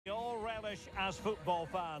relish as football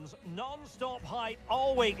fans. Non-stop hype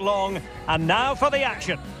all week long, and now for the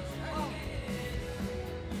action.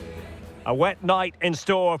 A wet night in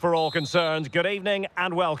store for all concerned. Good evening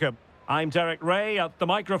and welcome. I'm Derek Ray at the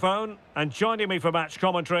microphone, and joining me for match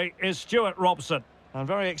commentary is Stuart Robson. I'm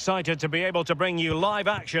very excited to be able to bring you live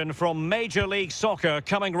action from Major League Soccer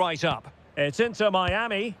coming right up. It's Inter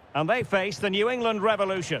Miami, and they face the New England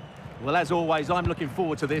Revolution. Well, as always, I'm looking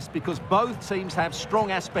forward to this because both teams have strong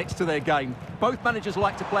aspects to their game. Both managers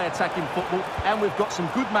like to play attacking football, and we've got some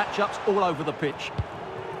good matchups all over the pitch.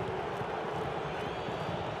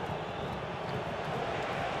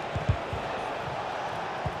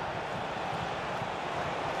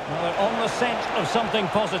 Well, they're on the scent of something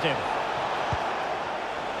positive.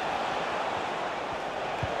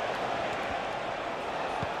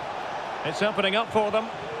 It's opening up for them.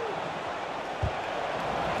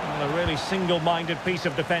 A really single-minded piece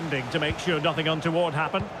of defending to make sure nothing untoward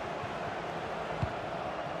happened.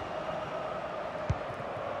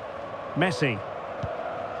 Messi.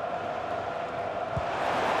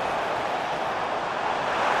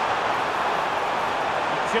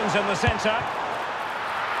 Options in the centre.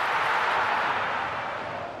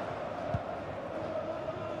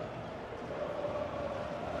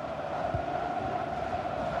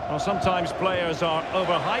 Well, sometimes players are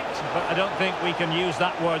overhyped, but I don't think we can use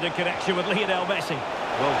that word in connection with Lionel Messi.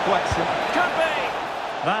 Well, quite simple. Could be!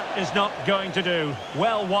 That is not going to do.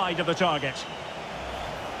 Well wide of the target.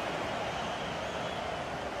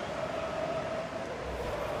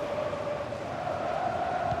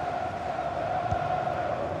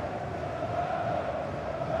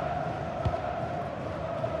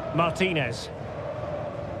 Martinez.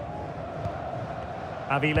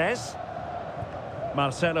 Avilés.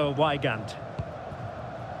 Marcelo Weigand.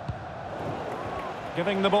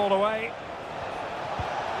 Giving the ball away.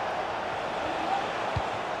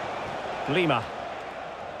 Lima.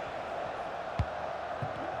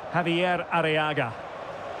 Javier Arriaga.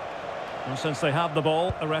 And since they have the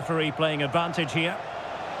ball, the referee playing advantage here.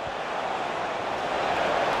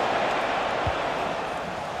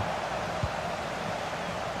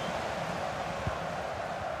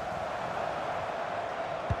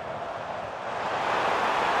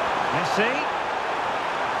 Messi.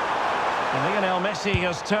 And Lionel Messi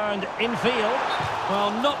has turned infield.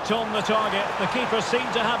 Well, not on the target. The keeper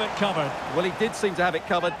seemed to have it covered. Well, he did seem to have it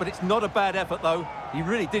covered, but it's not a bad effort, though. He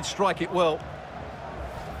really did strike it well.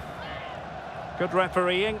 Good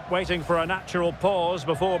refereeing, waiting for a natural pause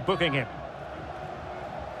before booking him.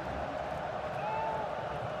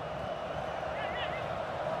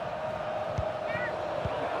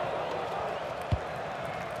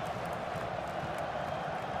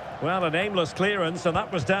 Well, an aimless clearance, and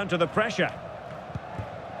that was down to the pressure.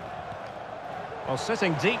 Well,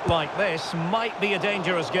 sitting deep like this might be a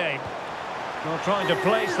dangerous game. Well, trying to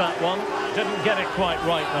place that one, didn't get it quite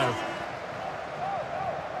right, though.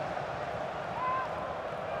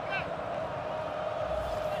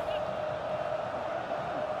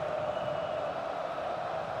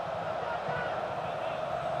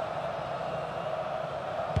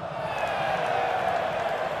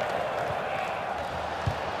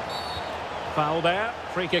 Foul there,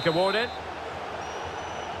 free kick awarded.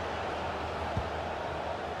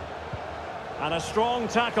 And a strong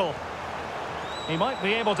tackle. He might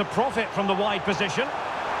be able to profit from the wide position.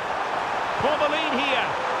 For the lead here.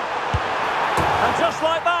 And just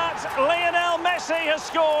like that, Lionel Messi has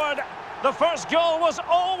scored. The first goal was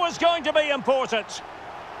always going to be important.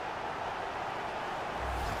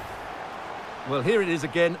 Well, here it is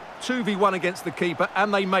again, 2v1 against the keeper,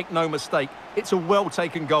 and they make no mistake. It's a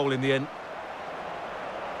well-taken goal in the end.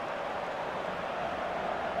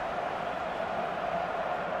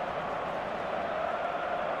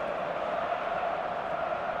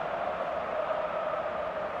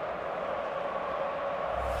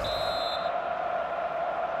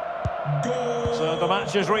 So the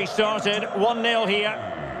match has restarted, 1-0 here.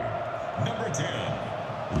 Number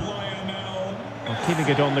 10, Lionel. Well, keeping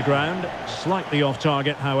it on the ground, slightly off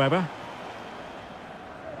target, however.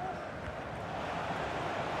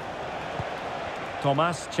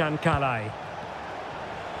 Thomas Chancalay.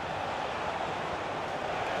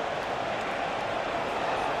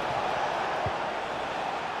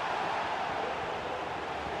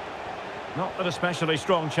 Not an especially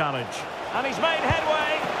strong challenge. And he's made headway.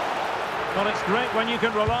 Well, it's great when you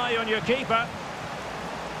can rely on your keeper.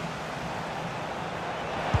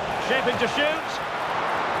 Shaping to shoot.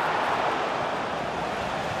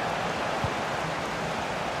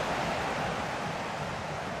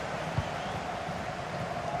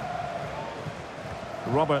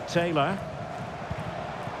 Robert Taylor.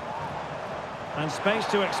 And space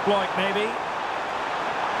to exploit, maybe.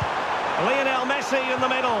 Lionel Messi in the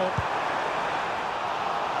middle.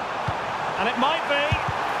 And it might be.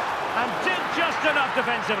 And did just enough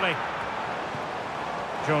defensively.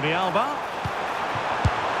 Jordi Alba.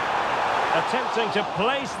 Attempting to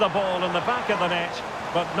place the ball in the back of the net,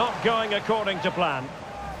 but not going according to plan.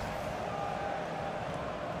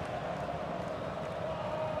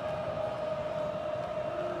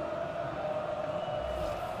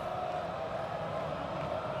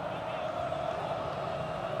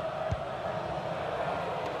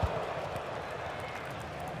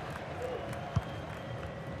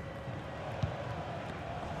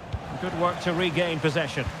 Good work to regain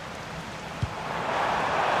possession. Big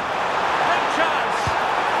chance!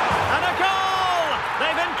 And a goal!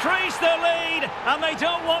 They've increased their lead, and they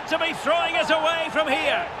don't want to be throwing it away from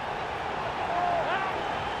here.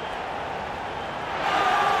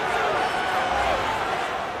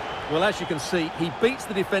 Well, as you can see, he beats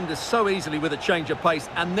the defenders so easily with a change of pace,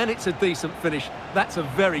 and then it's a decent finish. That's a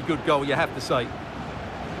very good goal, you have to say.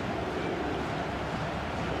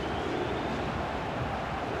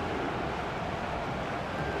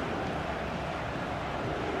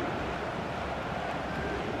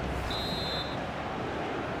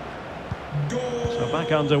 So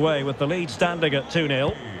back underway with the lead standing at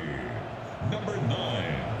 2-0. Number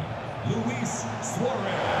 9, Luis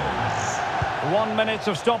Suarez. 1 minute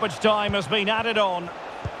of stoppage time has been added on.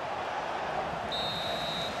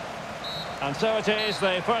 And so it is,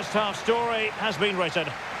 the first half story has been written.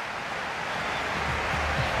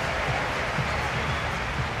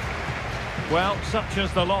 Well, such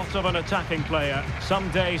is the lot of an attacking player.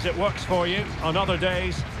 Some days it works for you, on other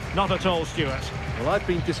days, not at all, Stuart. Well, I've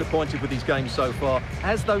been disappointed with his game so far,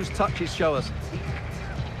 as those touches show us.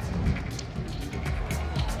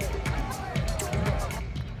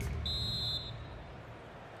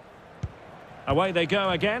 Away they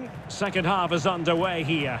go again. Second half is underway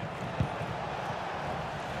here.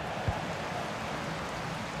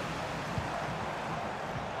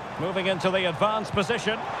 Moving into the advanced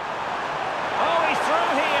position. Oh, he's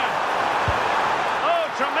through here. Oh,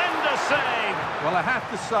 tremendous save. Well, I have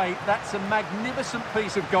to say, that's a magnificent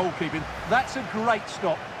piece of goalkeeping. That's a great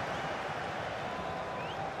stop.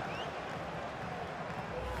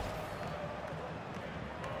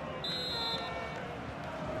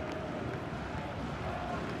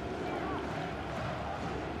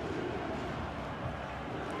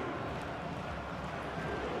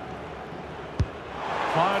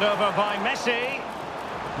 Fired over by Messi.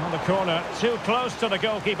 On the corner, too close to the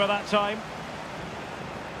goalkeeper that time.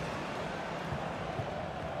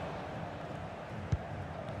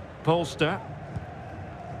 Polster.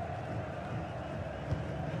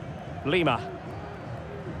 Lima.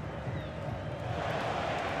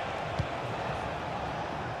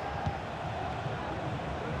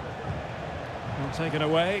 Not taken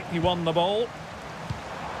away, he won the ball.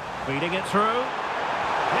 Feeding it through.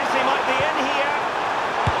 Messi might be in here.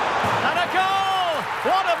 And a goal!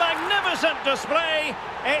 What a magnificent display!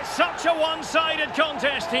 It's such a one-sided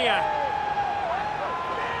contest here.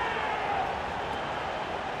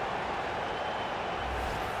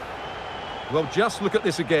 Well, just look at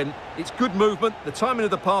this again. It's good movement, the timing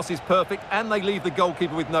of the pass is perfect, and they leave the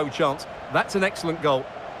goalkeeper with no chance. That's an excellent goal.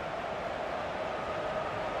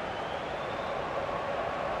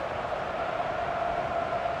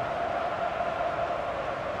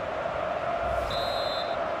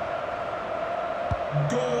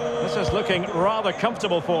 This is looking rather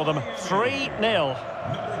comfortable for them. 3-0.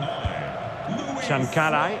 Number 9, Luis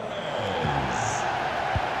Chancaray. Suarez.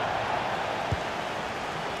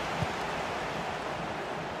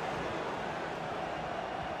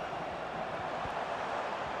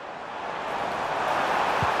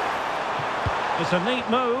 It's a neat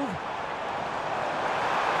move.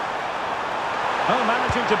 Oh,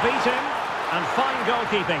 managing to beat him. And fine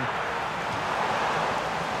goalkeeping.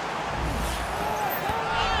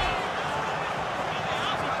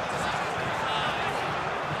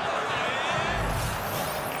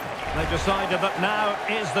 They've decided that now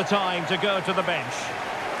is the time to go to the bench.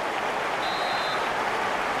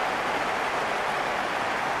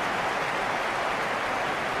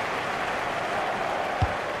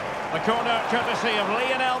 The corner courtesy of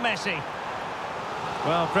Lionel Messi.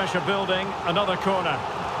 Well, pressure building, another corner.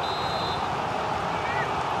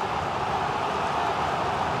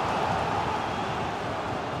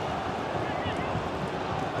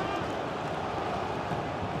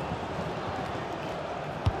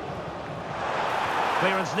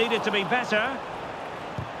 Clearance needed to be better.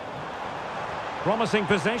 Promising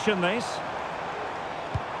possession, this.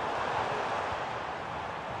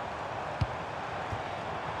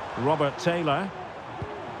 Robert Taylor.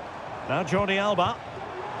 Now Jordi Alba.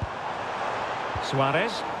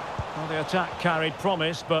 Suárez. Well, the attack carried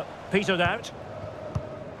promise, but petered out.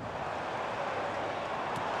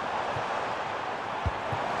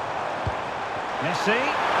 Messi,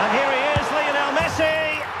 and here he is, Lionel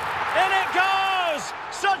Messi! In it goes!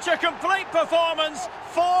 Such a complete performance,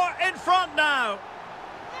 4 in front now.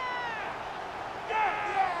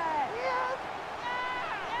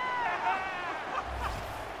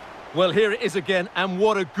 Well, here it is again, and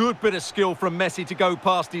what a good bit of skill from Messi to go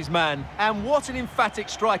past his man. And what an emphatic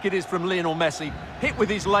strike it is from Lionel Messi. Hit with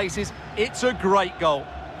his laces, it's a great goal.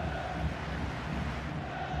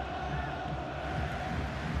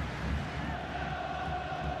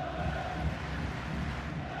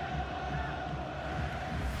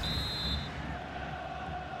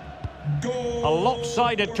 Goal. A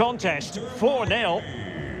lopsided contest, 4-0.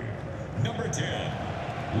 Number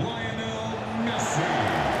 10, Lionel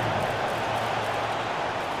Messi.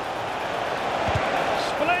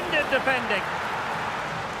 Splendid defending.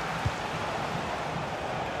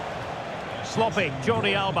 Sloppy,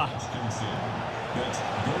 Jordi Alba.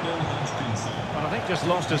 But I think just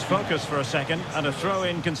lost his focus for a second, and a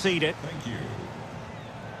throw-in conceded. Thank you.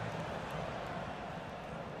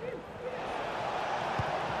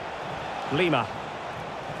 Lima.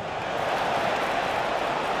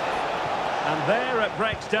 And there it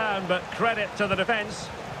breaks down, but credit to the defence.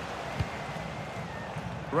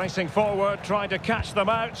 Racing forward, trying to catch them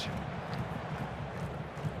out. He's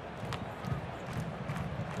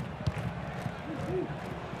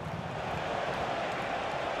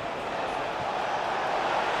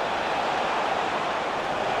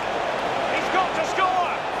got to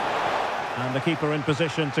score! And the keeper in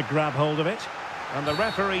position to grab hold of it. And the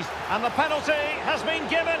referees, and the penalty has been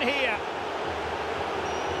given here.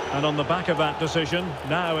 And on the back of that decision,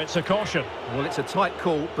 now it's a caution. Well, it's a tight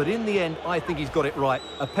call, but in the end, I think he's got it right.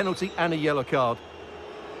 A penalty and a yellow card.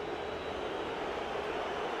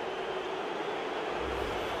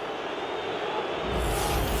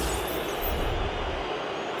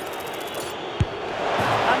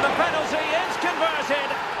 And the penalty is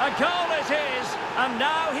converted. A goal is his, and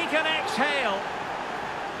now he can exhale.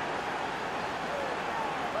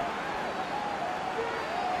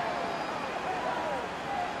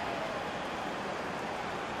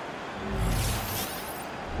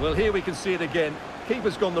 Well, here we can see it again.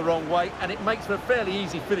 Keeper's gone the wrong way, and it makes for a fairly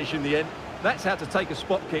easy finish in the end. That's how to take a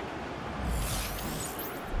spot kick.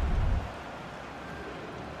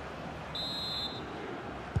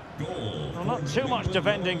 Goal. Well, not too much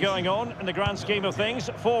defending going on in the grand scheme of things.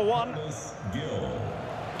 4-1.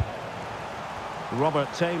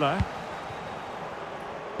 Robert Taylor.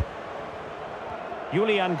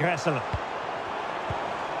 Julian Gressel.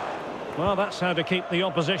 Well, that's how to keep the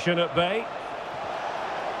opposition at bay.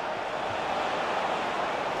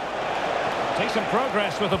 Takes some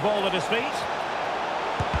progress with the ball at his feet.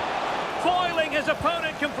 Foiling his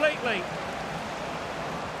opponent completely.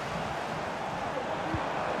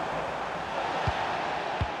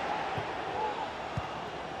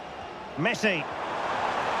 Messi.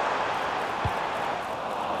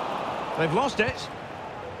 They've lost it.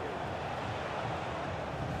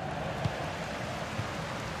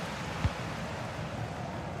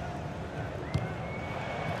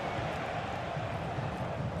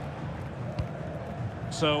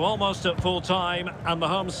 So almost at full time, and the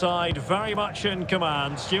home side very much in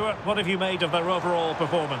command. Stuart, what have you made of their overall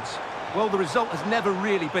performance? Well, the result has never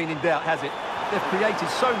really been in doubt, has it? They've created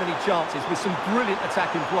so many chances with some brilliant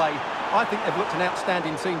attacking play. I think they've looked an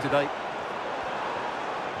outstanding team today.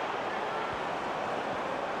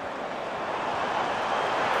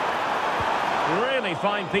 Really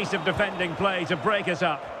fine piece of defending play to break us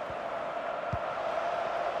up.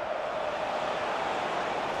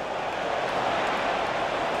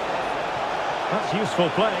 That's useful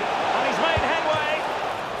play, and he's made headway.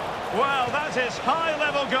 Well, that is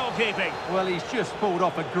high-level goalkeeping. Well, he's just pulled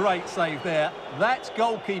off a great save there. That's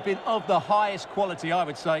goalkeeping of the highest quality, I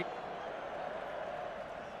would say.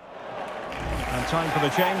 And time for the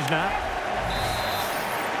change now.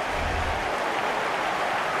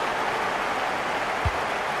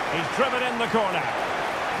 He's driven in the corner.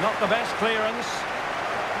 Not the best clearance.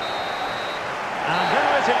 And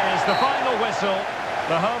there it is, the final whistle.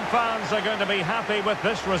 The home fans are going to be happy with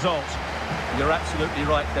this result. You're absolutely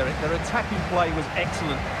right, Derek. Their attacking play was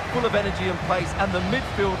excellent, full of energy and pace, and the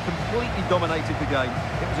midfield completely dominated the game.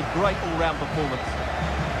 It was a great all-round performance.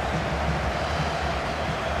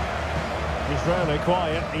 He's rarely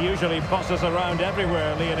quiet. He usually bosses around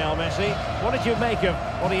everywhere, Lionel Messi. What did you make of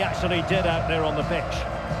what he actually did out there on the pitch?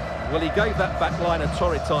 Well, he gave that back line a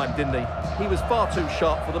torrid time, didn't he? He was far too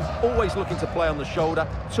sharp for them, always looking to play on the shoulder,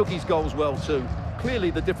 took his goals well too. Clearly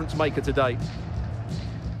the difference maker today.